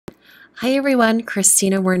Hi everyone,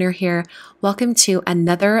 Christina Werner here. Welcome to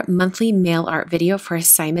another monthly mail art video for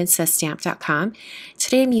assignments@stamp.com.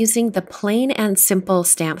 Today I'm using the plain and simple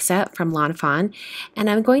stamp set from Fawn, and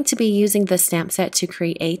I'm going to be using the stamp set to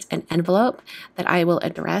create an envelope that I will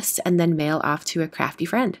address and then mail off to a crafty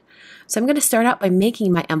friend. So I'm going to start out by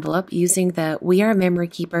making my envelope using the We Are Memory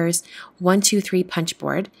Keepers 123 punch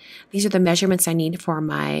board. These are the measurements I need for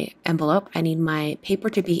my envelope. I need my paper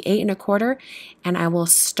to be 8 1/4, and I will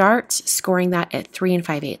start scoring that at 3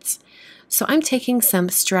 5/8. So I'm taking some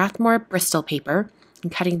Strathmore Bristol paper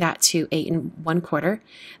and cutting that to 8 1/4.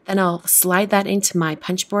 Then I'll slide that into my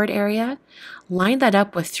punch board area, line that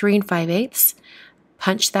up with 3 5/8,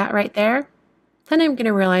 punch that right there. Then I'm going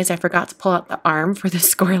to realize I forgot to pull out the arm for the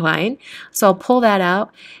score line. So I'll pull that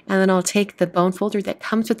out, and then I'll take the bone folder that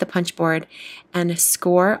comes with the punch board and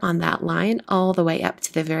score on that line all the way up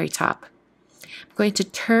to the very top. I'm going to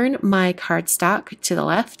turn my cardstock to the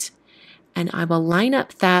left, and I will line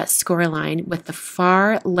up that score line with the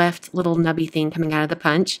far left little nubby thing coming out of the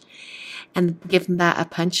punch and give that a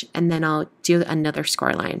punch, and then I'll do another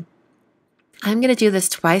score line. I'm going to do this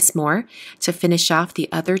twice more to finish off the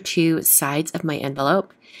other two sides of my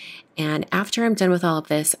envelope. And after I'm done with all of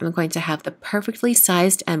this, I'm going to have the perfectly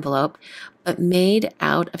sized envelope, but made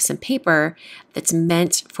out of some paper that's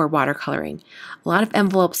meant for watercoloring. A lot of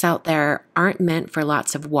envelopes out there aren't meant for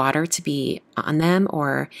lots of water to be on them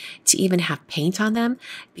or to even have paint on them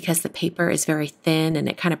because the paper is very thin and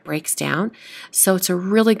it kind of breaks down. So it's a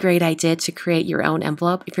really great idea to create your own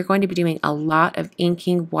envelope if you're going to be doing a lot of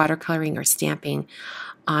inking, watercoloring, or stamping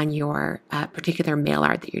on your particular mail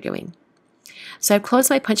art that you're doing. So I've closed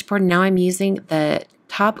my punch board, and now I'm using the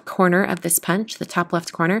top corner of this punch, the top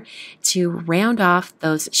left corner, to round off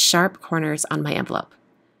those sharp corners on my envelope.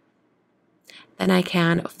 Then I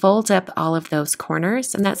can fold up all of those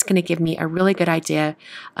corners, and that's going to give me a really good idea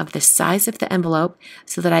of the size of the envelope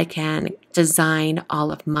so that I can design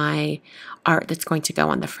all of my art that's going to go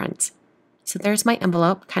on the front. So there's my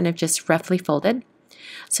envelope, kind of just roughly folded.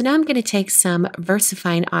 So now I'm going to take some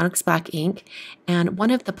Versafine Onyx Black ink and one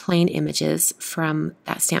of the plain images from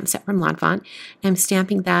that stamp set from Fawn. And I'm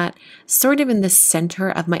stamping that sort of in the center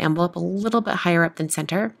of my envelope, a little bit higher up than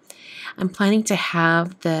center. I'm planning to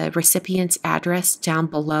have the recipient's address down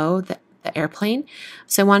below the airplane,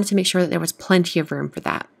 so I wanted to make sure that there was plenty of room for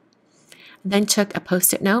that. Then took a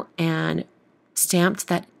post-it note and stamped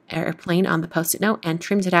that airplane on the post-it note and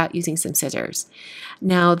trimmed it out using some scissors.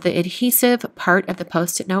 Now the adhesive part of the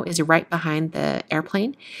post-it note is right behind the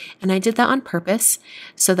airplane, and I did that on purpose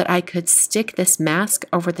so that I could stick this mask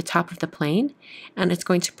over the top of the plane, and it's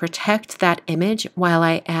going to protect that image while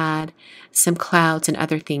I add some clouds and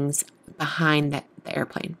other things behind the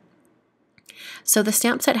airplane. So the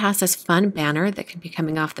stamp set has this fun banner that can be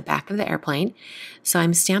coming off the back of the airplane, so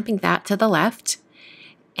I'm stamping that to the left.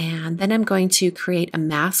 And then I'm going to create a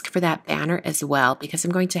mask for that banner as well because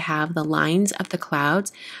I'm going to have the lines of the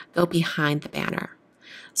clouds go behind the banner.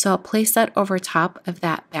 So I'll place that over top of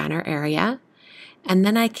that banner area, and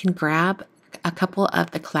then I can grab a couple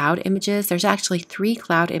of the cloud images. There's actually 3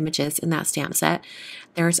 cloud images in that stamp set.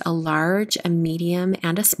 There's a large, a medium,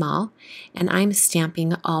 and a small, and I'm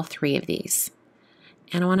stamping all 3 of these.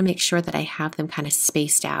 And I want to make sure that I have them kind of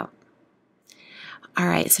spaced out. All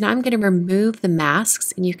right, so now I'm going to remove the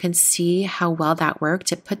masks, and you can see how well that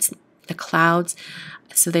worked. It puts the clouds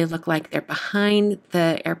so they look like they're behind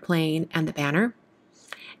the airplane and the banner.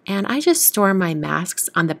 And I just store my masks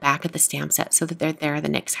on the back of the stamp set so that they're there the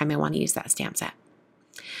next time I want to use that stamp set.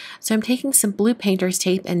 So I'm taking some blue painter's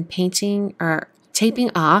tape and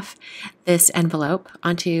taping off this envelope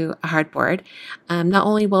onto a hardboard. Not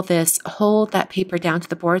only will this hold that paper down to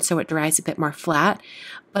the board so it dries a bit more flat,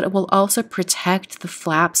 but it will also protect the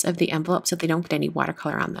flaps of the envelope so they don't get any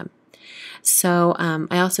watercolor on them. So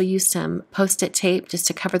I also used some post-it tape just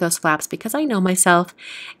to cover those flaps because I know myself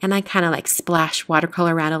and I kind of like splash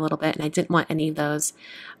watercolor around a little bit, and I didn't want any of those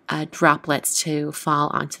droplets to fall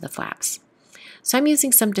onto the flaps. So I'm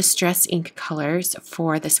using some distress ink colors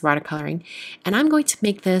for this watercoloring, and I'm going to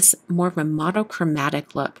make this more of a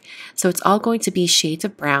monochromatic look. So it's all going to be shades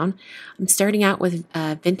of brown. I'm starting out with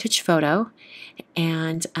a vintage photo,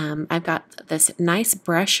 and I've got this nice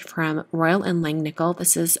brush from Royal & Langnickel.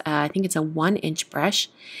 This is, I think it's a 1-inch brush,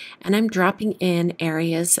 and I'm dropping in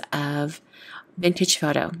areas of vintage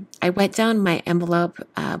photo. I wet down my envelope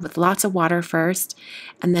with lots of water first,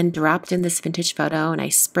 and then dropped in this vintage photo, and I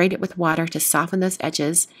sprayed it with water to soften those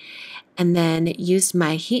edges, and then used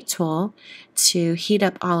my heat tool to heat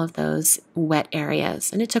up all of those wet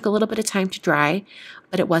areas. And it took a little bit of time to dry,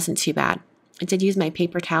 but it wasn't too bad. I did use my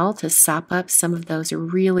paper towel to sop up some of those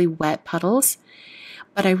really wet puddles,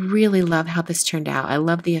 But I really love how this turned out. I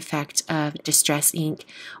love the effect of distress ink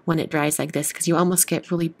when it dries like this because you almost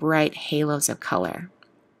get really bright halos of color.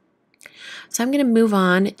 So I'm going to move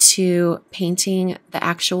on to painting the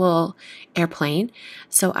actual airplane.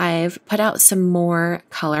 So I've put out some more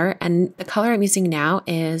color, and the color I'm using now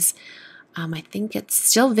is I think it's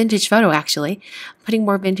still vintage photo actually. Putting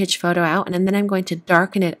more vintage photo out, and then I'm going to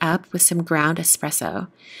darken it up with some ground espresso.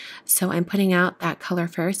 So I'm putting out that color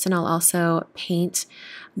first, and I'll also paint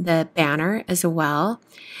the banner as well.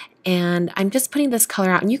 And I'm just putting this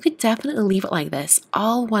color out, and you could definitely leave it like this,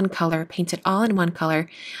 all one color, paint it all in one color.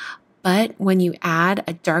 But when you add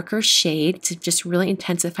a darker shade to just really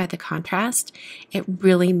intensify the contrast, it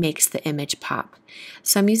really makes the image pop.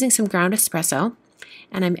 So I'm using some ground espresso,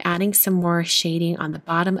 and I'm adding some more shading on the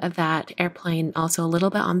bottom of that airplane, also a little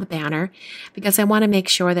bit on the banner, because I want to make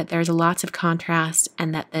sure that there's lots of contrast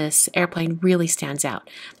and that this airplane really stands out.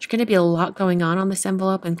 There's going to be a lot going on this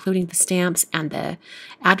envelope, including the stamps and the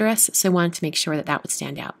address, so I wanted to make sure that that would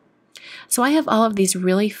stand out. So I have all of these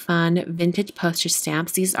really fun vintage postage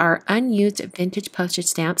stamps. These are unused vintage postage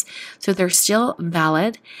stamps, so they're still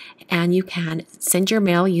valid, and you can send your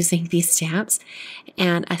mail using these stamps.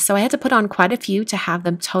 And so I had to put on quite a few to have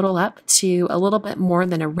them total up to a little bit more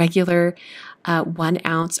than a regular 1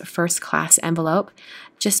 ounce first class envelope,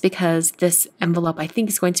 just because this envelope I think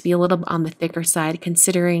is going to be a little bit on the thicker side,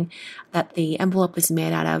 considering that the envelope is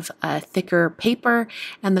made out of thicker paper,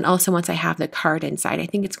 and then also once I have the card inside, I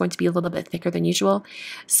think it's going to be a little bit thicker than usual.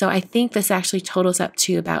 So I think this actually totals up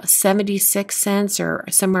to about 76 cents or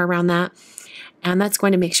somewhere around that, and that's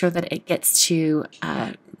going to make sure that it gets to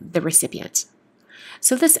the recipient.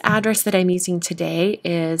 So this address that I'm using today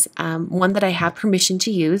is one that I have permission to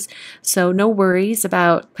use, so no worries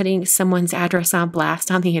about putting someone's address on blast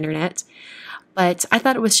on the internet. But I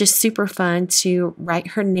thought it was just super fun to write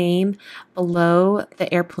her name below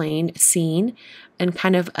the airplane scene in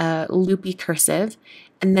kind of a loopy cursive,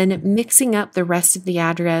 and then mixing up the rest of the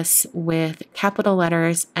address with capital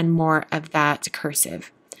letters and more of that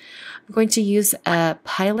cursive. I'm going to use a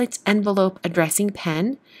Pilot envelope addressing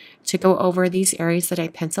pen to go over these areas that I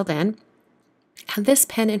penciled in. And this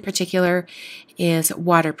pen in particular is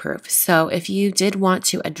waterproof. So if you did want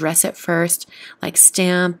to address it first, like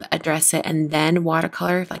stamp, address it, and then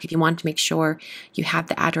watercolor, like if you want to make sure you have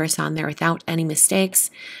the address on there without any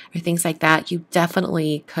mistakes or things like that, you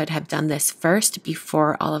definitely could have done this first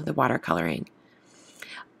before all of the watercoloring.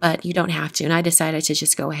 But you don't have to, and I decided to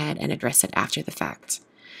just go ahead and address it after the fact.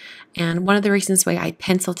 And one of the reasons why I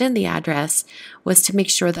penciled in the address was to make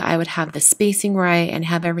sure that I would have the spacing right and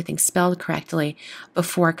have everything spelled correctly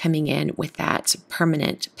before coming in with that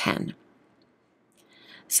permanent pen.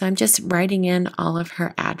 So I'm just writing in all of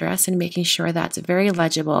her address and making sure that's very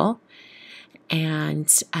legible. And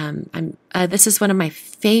this is one of my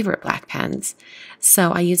favorite black pens,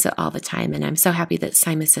 so I use it all the time, and I'm so happy that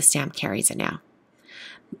Simon Says Stamp carries it now.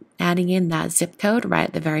 Adding in that zip code right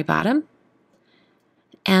at the very bottom.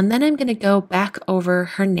 And then I'm going to go back over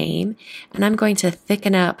her name, and I'm going to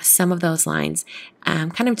thicken up some of those lines.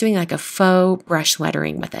 I'm kind of doing like a faux brush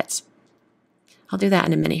lettering with it. I'll do that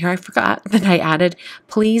in a minute here. I forgot that I added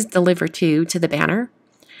 "Please deliver to" the banner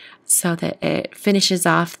so that it finishes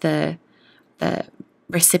off the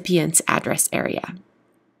recipient's address area.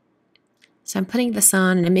 So I'm putting this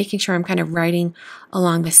on, and I'm making sure I'm kind of writing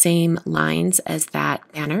along the same lines as that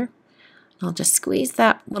banner. I'll just squeeze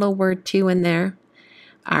that little word "to" in there.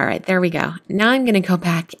 All right, there we go. Now I'm going to go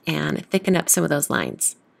back and thicken up some of those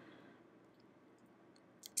lines.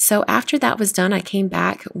 So after that was done, I came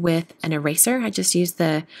back with an eraser. I just used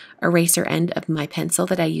the eraser end of my pencil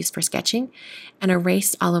that I use for sketching and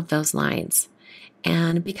erased all of those lines.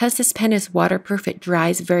 And because this pen is waterproof, it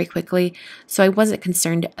dries very quickly, so I wasn't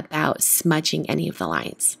concerned about smudging any of the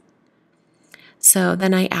lines. So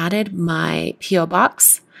then I added my P.O.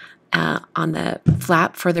 box on the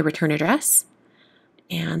flap for the return address.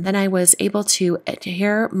 And then I was able to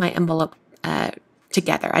adhere my envelope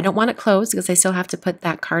together. I don't want it closed because I still have to put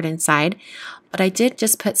that card inside, but I did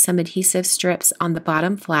just put some adhesive strips on the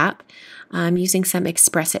bottom flap using some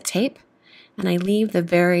Espresso tape. And I leave the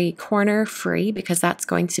very corner free because that's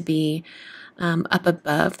going to be up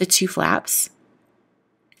above the two flaps.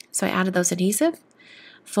 So I added those adhesive,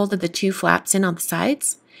 folded the two flaps in on the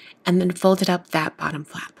sides, and then folded up that bottom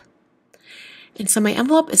flap. And so my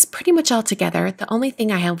envelope is pretty much all together. The only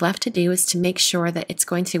thing I have left to do is to make sure that it's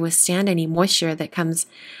going to withstand any moisture that comes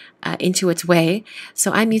into its way.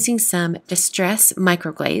 So I'm using some Distress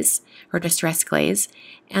Microglaze or Distress Glaze.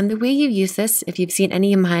 And the way you use this, if you've seen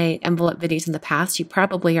any of my envelope videos in the past, you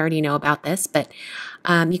probably already know about this, but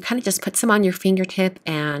you kind of just put some on your fingertip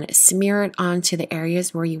and smear it onto the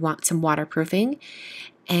areas where you want some waterproofing.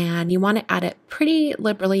 And you want to add it pretty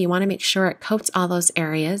liberally. You want to make sure it coats all those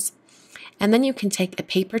areas. And then you can take a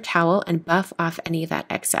paper towel and buff off any of that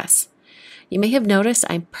excess. You may have noticed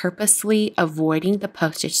I'm purposely avoiding the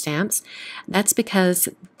postage stamps. That's because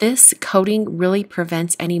this coating really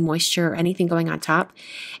prevents any moisture or anything going on top,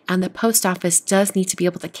 and the post office does need to be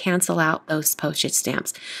able to cancel out those postage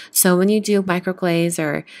stamps. So when you do microglaze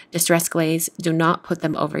or distress glaze, do not put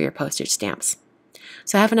them over your postage stamps.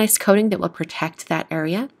 So I have a nice coating that will protect that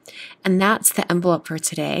area. And that's the envelope for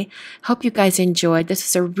today. Hope you guys enjoyed. This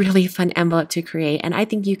was a really fun envelope to create, and I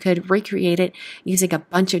think you could recreate it using a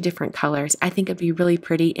bunch of different colors. I think it'd be really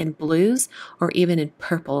pretty in blues or even in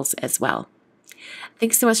purples as well.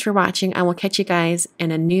 Thanks so much for watching. I will catch you guys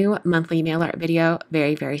in a new monthly mail art video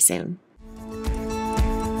very, very soon.